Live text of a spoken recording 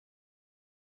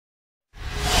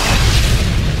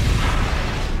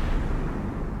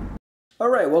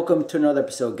Alright, welcome to another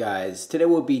episode, guys. Today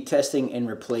we'll be testing and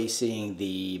replacing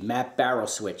the map Baro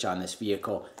switch on this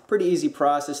vehicle. Pretty easy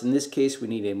process. In this case, we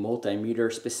need a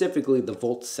multimeter, specifically the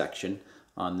volt section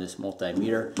on this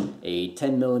multimeter, a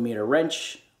 10mm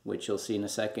wrench, which you'll see in a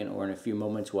second or in a few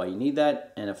moments why you need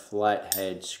that, and a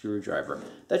flathead screwdriver.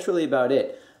 That's really about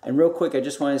it. And real quick, I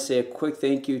just want to say a quick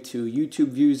thank you to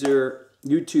YouTube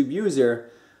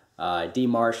user D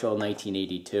Marshall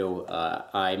 1982.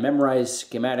 I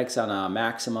memorized schematics on a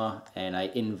Maxima, and I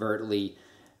inadvertently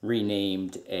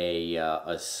renamed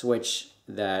a switch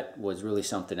that was really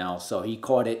something else. So he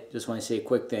caught it. Just want to say a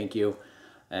quick thank you,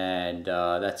 and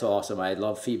that's awesome. I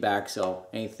love feedback, so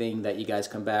anything that you guys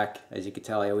come back, as you can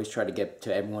tell, I always try to get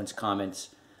to everyone's comments.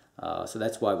 So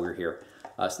that's why we're here.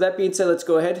 So that being said, let's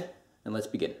go ahead and let's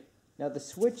begin. Now the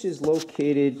switch is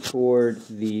located toward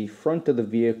the front of the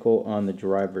vehicle on the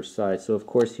driver's side. So of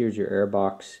course here's your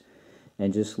airbox,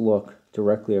 and just look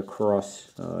directly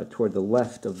across toward the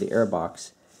left of the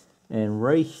airbox. And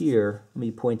right here, let me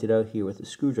point it out here with a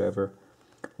screwdriver,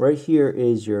 right here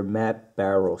is your map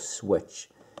Baro switch.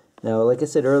 Now like I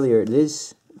said earlier, it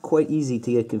is quite easy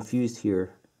to get confused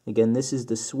here. Again, this is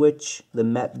the switch, the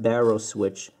map Baro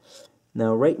switch.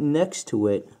 Now right next to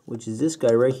it, which is this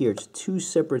guy right here, it's two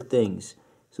separate things,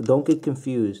 so don't get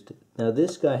confused. Now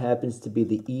this guy happens to be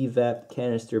the evap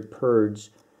canister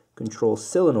purge control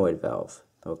solenoid valve.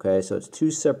 Okay, so it's two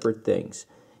separate things.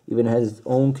 Even has its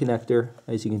own connector,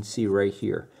 as you can see right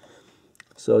here.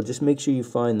 So just make sure you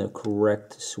find the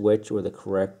correct switch or the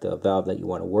correct valve that you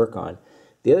want to work on.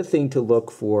 The other thing to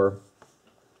look for,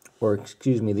 or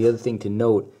excuse me, the other thing to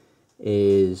note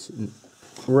is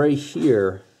right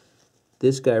here.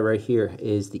 This guy right here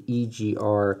is the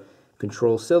EGR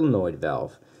control solenoid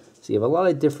valve. So you have a lot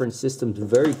of different systems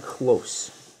very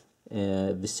close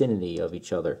vicinity of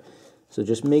each other. So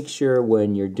just make sure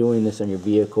when you're doing this on your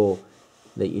vehicle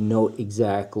that you note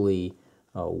exactly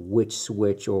which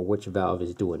switch or which valve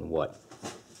is doing what.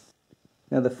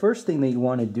 Now the first thing that you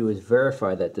want to do is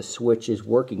verify that the switch is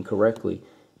working correctly.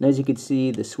 And as you can see,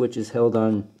 the switch is held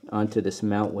onto this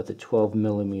mount with a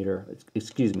 10mm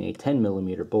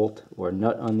bolt or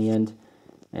nut on the end.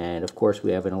 And of course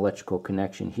we have an electrical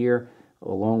connection here,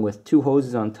 along with two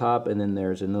hoses on top, and then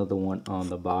there's another one on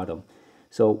the bottom.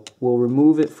 So we'll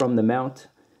remove it from the mount,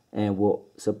 and we'll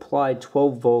supply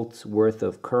 12 volts worth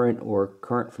of current or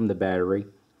current from the battery,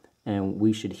 and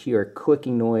we should hear a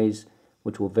clicking noise,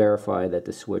 which will verify that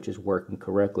the switch is working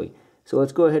correctly. So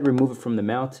let's go ahead and remove it from the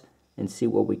mount and see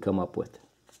what we come up with.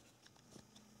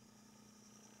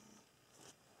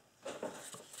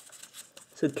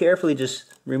 So carefully just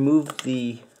remove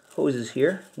the hoses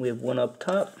here. We have one up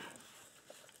top,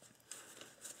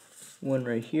 one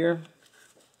right here,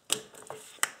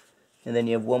 and then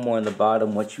you have one more on the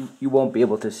bottom, which you won't be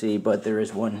able to see, but there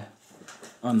is one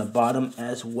on the bottom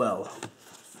as well.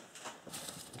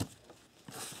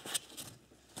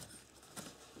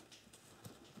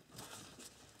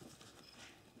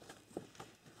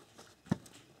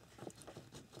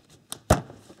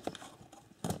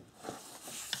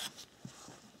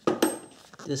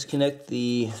 Disconnect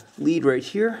the lead right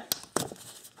here.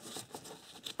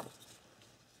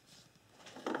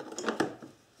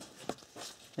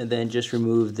 And then just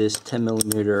remove this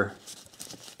 10mm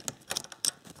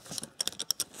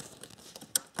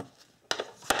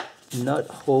nut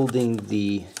holding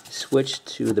the switch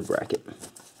to the bracket.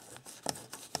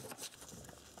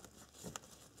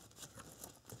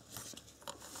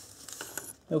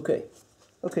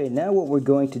 Okay, now what we're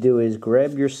going to do is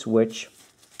grab your switch,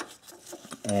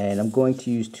 and I'm going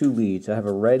to use two leads. I have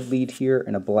a red lead here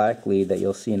and a black lead that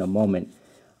you'll see in a moment.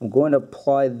 I'm going to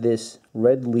apply this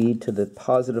red lead to the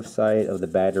positive side of the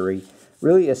battery.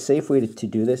 Really, a safe way to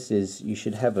do this is you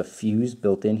should have a fuse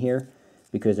built in here,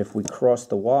 because if we cross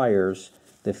the wires,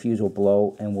 the fuse will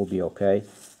blow and we'll be okay.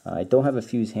 I don't have a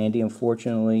fuse handy,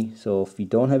 unfortunately, so if you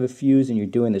don't have a fuse and you're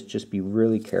doing this, just be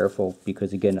really careful,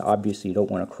 because again, obviously you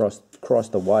don't want to cross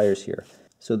the wires here.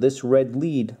 So this red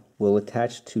lead will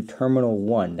attach to terminal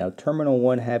 1. Now terminal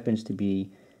 1 happens to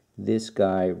be this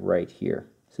guy right here.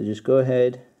 So just go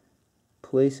ahead,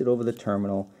 place it over the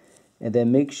terminal, and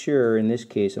then make sure, in this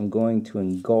case, I'm going to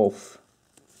engulf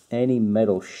any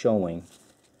metal showing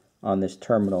on this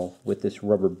terminal with this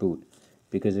rubber boot,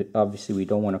 because obviously we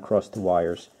don't want to cross the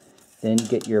wires. Then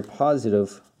get your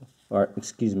positive, or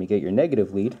excuse me, get your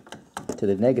negative lead to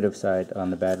the negative side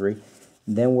on the battery.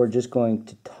 Then we're just going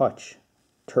to touch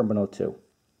terminal 2.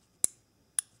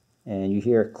 And you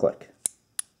hear a click.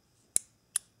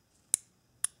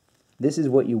 This is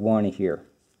what you want to hear.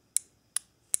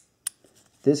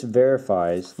 This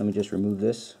verifies, let me just remove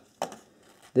this.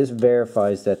 this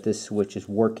verifies that this switch is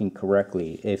working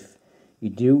correctly. If you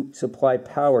do supply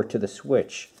power to the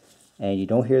switch and you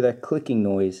don't hear that clicking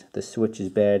noise, the switch is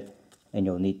bad and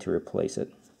you'll need to replace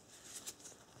it.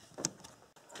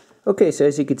 Okay, so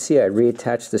as you can see, I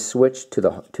reattached the switch to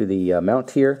the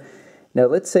mount here. Now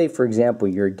let's say, for example,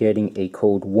 you're getting a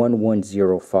code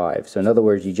 1105. So in other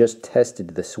words, you just tested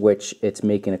the switch, it's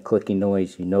making a clicking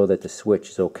noise, you know that the switch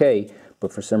is okay,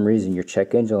 but for some reason your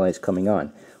check engine light is coming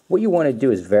on. What you want to do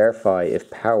is verify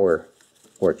if power,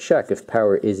 or check if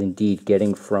power is indeed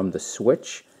getting from the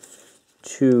switch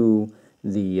to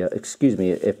the,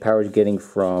 if power is getting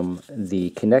from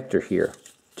the connector here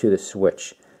to the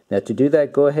switch. Now to do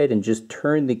that, go ahead and just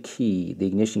turn the key, the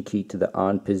ignition key, to the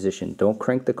on position. Don't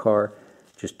crank the car,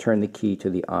 just turn the key to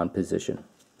the on position.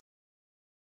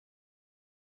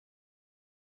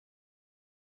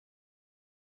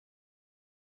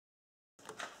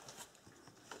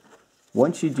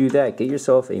 Once you do that, get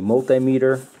yourself a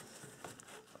multimeter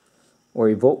or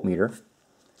a voltmeter.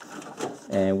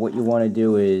 And what you want to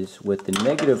do is, with the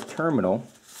negative terminal,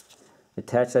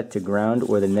 attach that to ground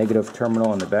or the negative terminal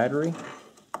on the battery.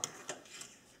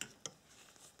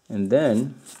 And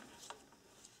then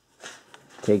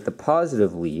take the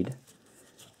positive lead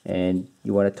and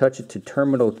you want to touch it to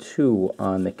terminal 2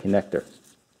 on the connector.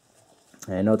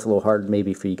 And I know it's a little hard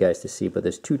maybe for you guys to see, but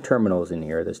there's two terminals in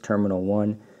here. There's terminal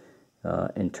 1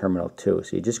 and terminal 2.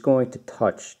 So you're just going to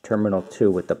touch terminal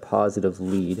 2 with the positive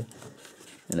lead.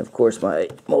 And of course my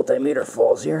multimeter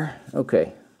falls here.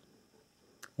 Okay.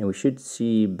 And we should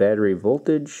see battery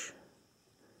voltage.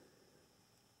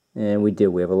 And we have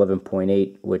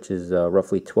 11.8, which is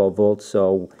roughly 12 volts.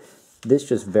 So this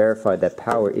just verified that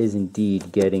power is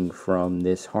indeed getting from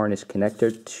this harness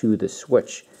connector to the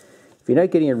switch. If you're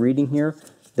not getting a reading here,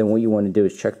 then what you want to do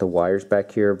is check the wires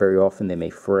back here. Very often they may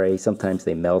fray, sometimes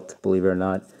they melt, believe it or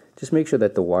not. Just make sure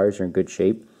that the wires are in good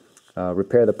shape.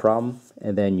 Repair the problem,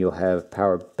 and then you'll have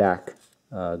power back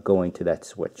going to that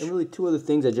switch. And really, two other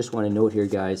things I just want to note here,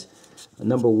 guys.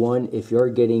 Number one, if you're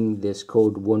getting this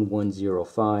code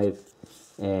 1105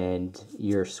 and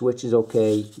your switch is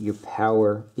okay, your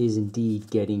power is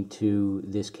indeed getting to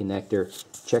this connector,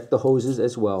 check the hoses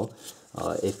as well.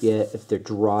 If they're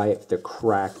dry, if they're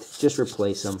cracked, just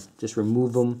replace them. Just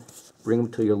remove them, bring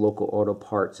them to your local auto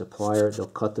part supplier. They'll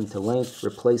cut them to length,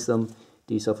 replace them.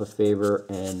 Do yourself a favor,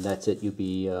 and that's it. You'll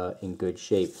be in good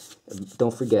shape.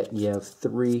 Don't forget, you have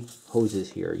three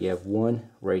hoses here. You have one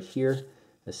right here,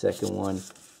 the second one,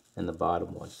 and the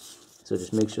bottom one. So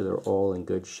just make sure they're all in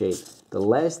good shape. The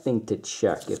last thing to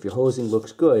check, if your hosing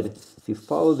looks good, if you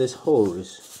follow this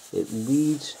hose, it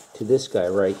leads to this guy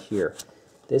right here.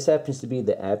 This happens to be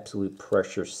the absolute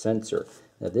pressure sensor.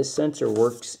 Now this sensor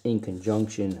works in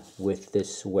conjunction with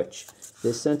this switch.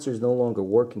 This sensor is no longer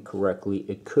working correctly.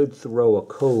 It could throw a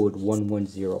code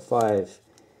 1105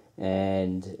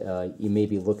 and you may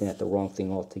be looking at the wrong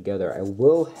thing altogether. I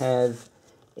will have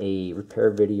a repair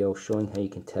video showing how you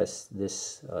can test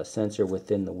this sensor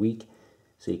within the week,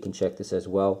 so you can check this as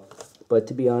well. But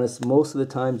to be honest, most of the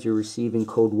times you're receiving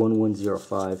code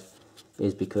 1105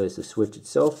 is because the switch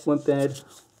itself went bad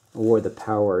or the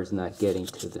power is not getting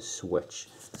to the switch.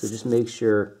 So just make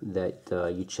sure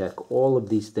that you check all of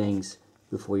these things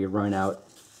before you run out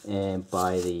and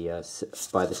buy the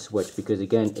switch, because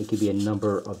again, it could be a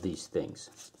number of these things.